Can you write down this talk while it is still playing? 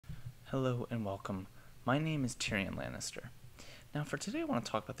Hello and welcome. My name is TyrionLanstr. Now for today I want to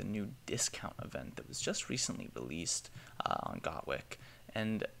talk about the new discount event that was just recently released on WiC.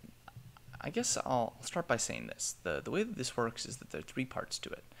 And I guess I'll start by saying this. The way that this works is that there are three parts to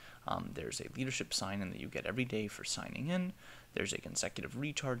it. There's a leadership sign-in that you get every day for signing in. There's a consecutive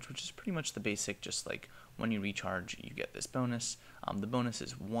recharge, which is pretty much the basic, just like when you recharge, you get this bonus. The bonus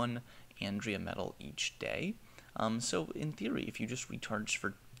is 1 Andrea medal each day. So in theory, if you just recharge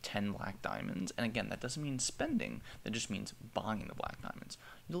for 10 black diamonds, and again, that doesn't mean spending, that just means buying the black diamonds.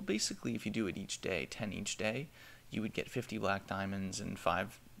 You'll basically, if you do it each day, 10 each day, you would get 50 black diamonds and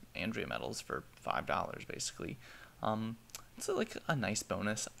 5 Andrea medals for $5, basically. It's like a nice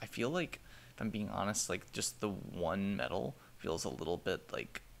bonus. I feel like, if I'm being honest, like just the one medal feels a little bit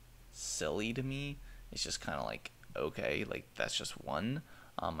like silly to me. It's just kind of like, okay, like that's just one.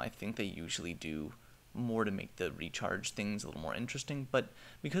 I think they usually do more to make the recharge things a little more interesting, but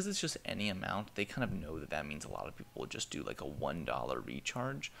because it's just any amount, they kind of know that that means a lot of people will just do like a $1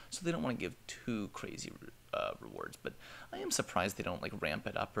 recharge, so they don't want to give too crazy rewards. But I am surprised they don't like ramp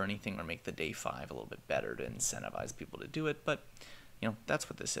it up or anything, or make the day 5 a little bit better to incentivize people to do it, but that's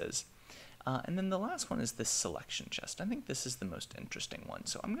what this is. And then the last one is this selection chest. I think this is the most interesting one,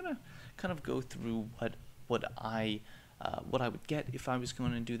 so I'm gonna kind of go through what I would get if I was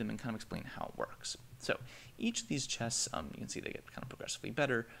going to do them and kind of explain how it works. So each of these chests, you can see they get kind of progressively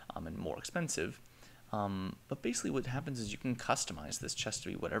better and more expensive. But basically what happens is you can customize this chest to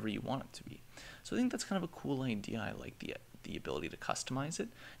be whatever you want it to be. So I think that's kind of a cool idea. I like the ability to customize it.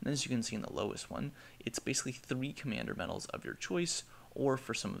 And as you can see in the lowest one, it's basically 3 commander medals of your choice, or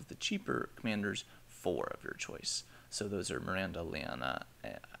for some of the cheaper commanders, 4 of your choice. So those are Miranda, Leanna,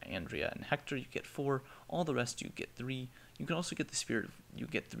 Andrea, and Hector. You get 4. All the rest you get 3. You can also get the spirit. You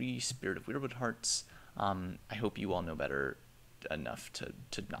get 3 Spirit of Weirwood hearts. I hope you all know better enough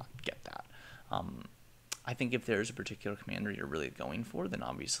to not get that. I think if there's a particular commander you're really going for, then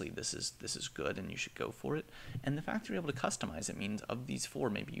obviously this is good and you should go for it. And the fact that you're able to customize it means of these 4,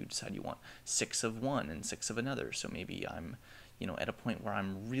 maybe you decide you want 6 of one and 6 of another. So maybe I'm at a point where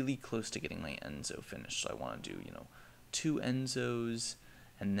I'm really close to getting my Enzo finished. So I want to do 2 Enzos,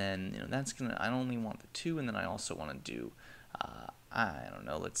 and then that's gonna, I only want the 2, and then I also want to do I don't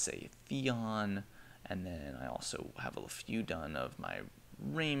know, let's say Theon, and then I also have a few done of my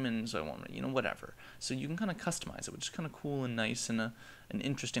Raymond, so I want whatever. So you can kind of customize it, which is kind of cool and nice, and an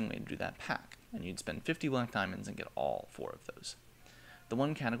interesting way to do that pack. And you'd spend 50 black diamonds and get all 4 of those. The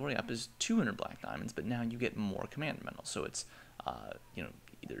one category up is 200 black diamonds, but now you get more commander medals. So it's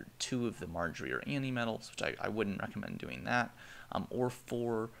either 2 of the Marjorie or Annie medals, which I wouldn't recommend doing that, or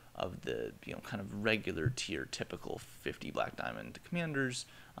 4 of the kind of regular tier typical 50 black diamond commanders,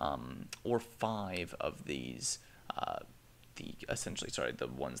 or 5 of these the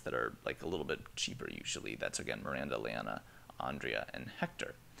ones that are like a little bit cheaper usually. That's again Miranda, Leanna, Andrea, and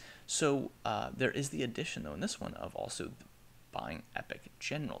Hector. So there is the addition though in this one of also buying epic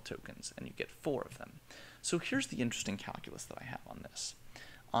general tokens, and you get 4 of them. So here's the interesting calculus that I have on this.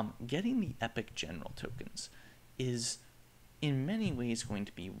 Getting the epic general tokens is in many ways going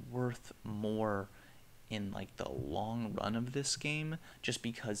to be worth more in like the long run of this game, just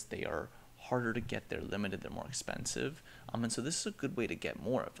because they are harder to get, they're limited, they're more expensive, and so this is a good way to get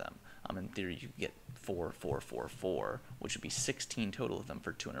more of them. In theory, you could get 4, 4, 4, 4, which would be 16 total of them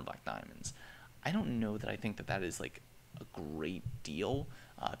for 200 black diamonds. I don't know that I think that is like a great deal.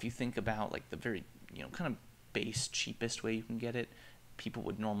 If you think about like the very kind of base cheapest way you can get it, people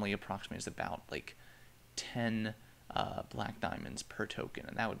would normally approximate as about like 10 black diamonds per token,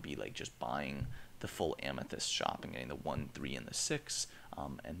 and that would be like just buying the full amethyst shop and getting the 1, 3, and the 6,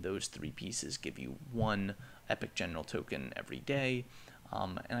 and those 3 pieces give you 1 epic general token every day.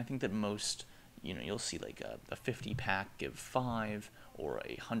 And I think that most you'll see like a 50 pack give 5, or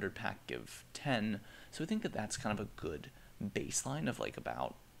a 100 pack give 10. So I think that that's kind of a good baseline of like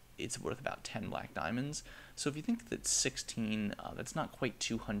it's worth about 10 black diamonds. So if you think that 16, that's not quite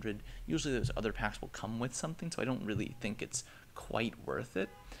 200. Usually those other packs will come with something, so I don't really think it's quite worth it.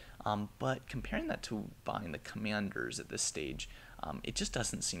 But comparing that to buying the commanders at this stage, it just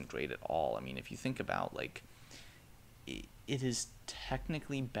doesn't seem great at all. I mean, if you think about like, it is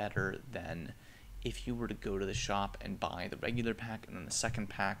technically better than if you were to go to the shop and buy the regular pack, and then the second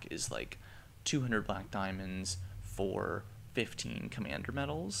pack is like 200 black diamonds for 15 commander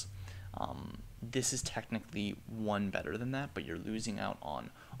medals. This is technically 1 better than that, but you're losing out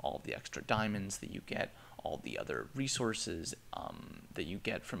on all the extra diamonds that you get, all the other resources that you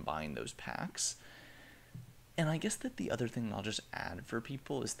get from buying those packs. And I guess that the other thing I'll just add for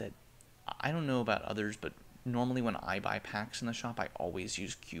people is that I don't know about others, but Normally when I buy packs in the shop, I always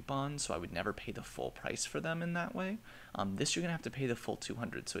use coupons, so I would never pay the full price for them in that way. This you're going to have to pay the full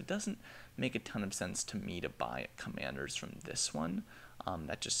 200, so it doesn't make a ton of sense to me to buy commanders from this one.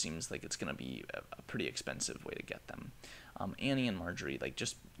 That just seems like it's going to be a pretty expensive way to get them. Annie and Marjorie, like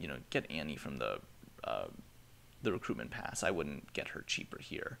just, get Annie from the recruitment pass. I wouldn't get her cheaper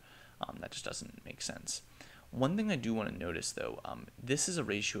here. That just doesn't make sense. One thing I do want to notice, though, this is a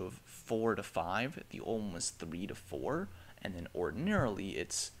ratio of 4 to 5. The old one was 3 to 4, and then ordinarily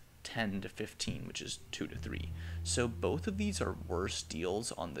it's 10 to 15, which is 2 to 3. So both of these are worse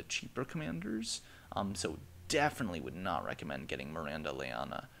deals on the cheaper commanders. So definitely would not recommend getting Miranda,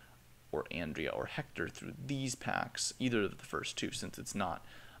 Leanna, or Andrea, or Hector through these packs, either of the first two, since it's not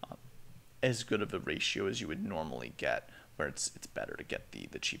as good of a ratio as you would normally get, where it's better to get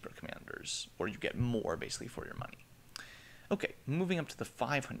the cheaper commanders, or you get more basically for your money. Okay, moving up to the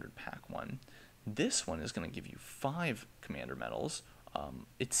 500 pack one. This one is going to give you 5 commander medals.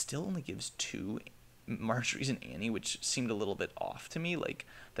 It still only gives 2 Marjorie's and Annie, which seemed a little bit off to me. Like,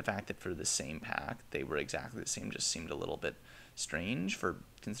 the fact that for the same pack they were exactly the same just seemed a little bit strange, for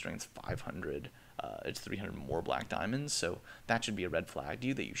considering it's 500. It's 300 more black diamonds, so that should be a red flag to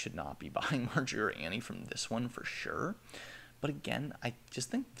you that you should not be buying Marjorie or Annie from this one for sure. But again, I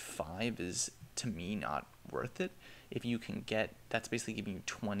just think 5 is, to me, not worth it. If you can get, that's basically giving you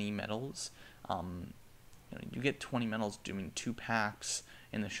 20 medals. You get 20 medals doing 2 packs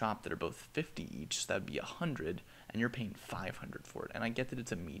in the shop that are both 50 each, so that would be 100, and you're paying 500 for it. And I get that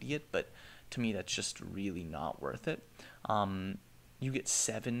it's immediate, but to me that's just really not worth it. You get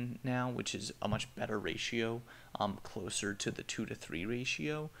 7 now, which is a much better ratio, closer to the 2 to 3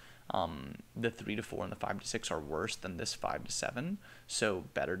 ratio. The 3 to 4 and the 5 to 6 are worse than this 5 to 7, so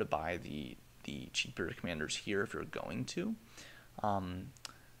better to buy the cheaper commanders here if you're going to.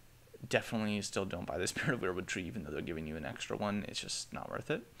 Definitely still don't buy the Spirit of Weirwood Tree, even though they're giving you an extra one. It's just not worth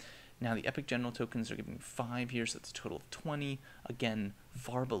it. Now, the Epic General tokens are giving you 5 here, so that's a total of 20. Again,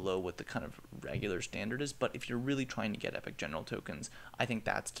 far below what the kind of regular standard is, but if you're really trying to get Epic General tokens, I think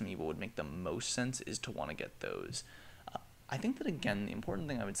that's, to me, what would make the most sense, is to want to get those. I think that, again, the important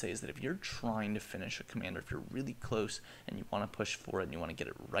thing I would say is that if you're trying to finish a commander, if you're really close and you want to push for it and you want to get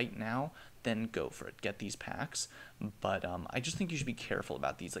it right now, then go for it. Get these packs. But I just think you should be careful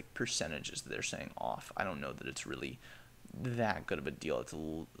about these percentages that they're saying off. I don't know that it's really that good of a deal. It's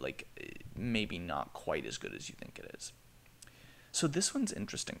maybe not quite as good as you think it is. So this one's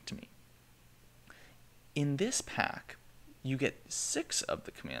interesting to me. In this pack, you get 6 of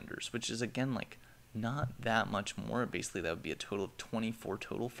the commanders, which is, again, not that much more. Basically, that would be a total of 24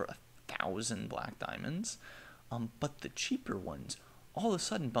 total for 1,000 black diamonds. But the cheaper ones all of a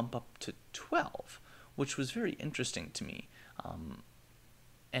sudden bump up to 12, which was very interesting to me.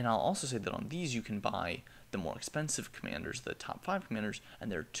 And I'll also say that on these you can buy the more expensive commanders, the top 5 commanders, and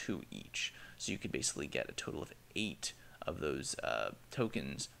they're 2 each. So you could basically get a total of 8 of those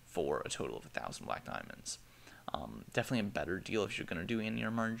tokens for a total of 1,000 black diamonds. Definitely a better deal if you're going to do Annie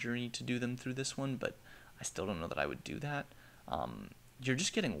or Marjorie to do them through this one, but I still don't know that I would do that. You're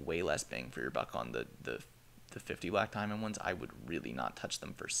just getting way less bang for your buck on the 50 black diamond ones. I would really not touch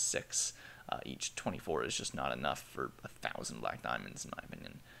them for 6 each. 24 is just not enough for 1,000 black diamonds, in my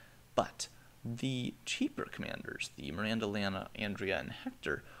opinion. But the cheaper commanders, the Miranda, Lana, Andrea, and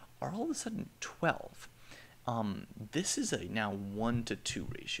Hector, are all of a sudden 12. This is a now 1 to 2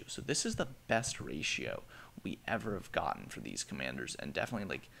 ratio, so this is the best ratio we ever have gotten for these commanders, and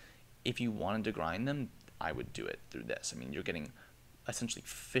definitely, if you wanted to grind them, I would do it through this. I mean, you're getting essentially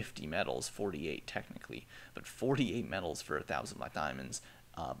 50 medals, 48 technically, but 48 medals for 1,000 black diamonds.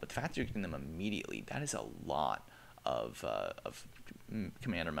 But the fact that you're getting them immediately, that is a lot of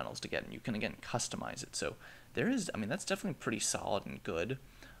commander medals to get, and you can, again, customize it. So there is, that's definitely pretty solid and good.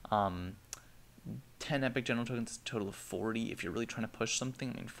 10 epic general tokens, a total of 40. If you're really trying to push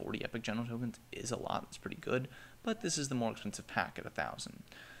something, 40 epic general tokens is a lot. It's pretty good, but this is the more expensive pack at 1,000.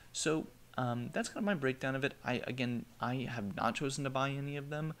 So that's kind of my breakdown of it. I have not chosen to buy any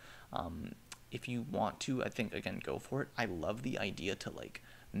of them. If you want to, I think, again, go for it. I love the idea to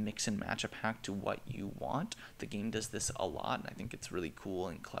mix and match a pack to what you want. The game does this a lot, and I think it's really cool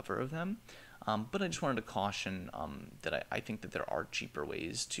and clever of them. But I just wanted to caution that I think that there are cheaper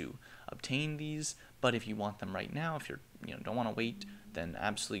ways to obtain these. But if you want them right now, if you don't want to wait, then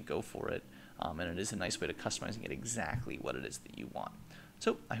absolutely go for it. And it is a nice way to customize and get exactly what it is that you want.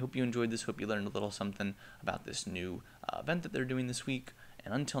 So I hope you enjoyed this. Hope you learned a little something about this new event that they're doing this week.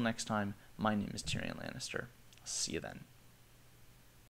 And until next time, my name is TyrionLanstr. I'll see you then.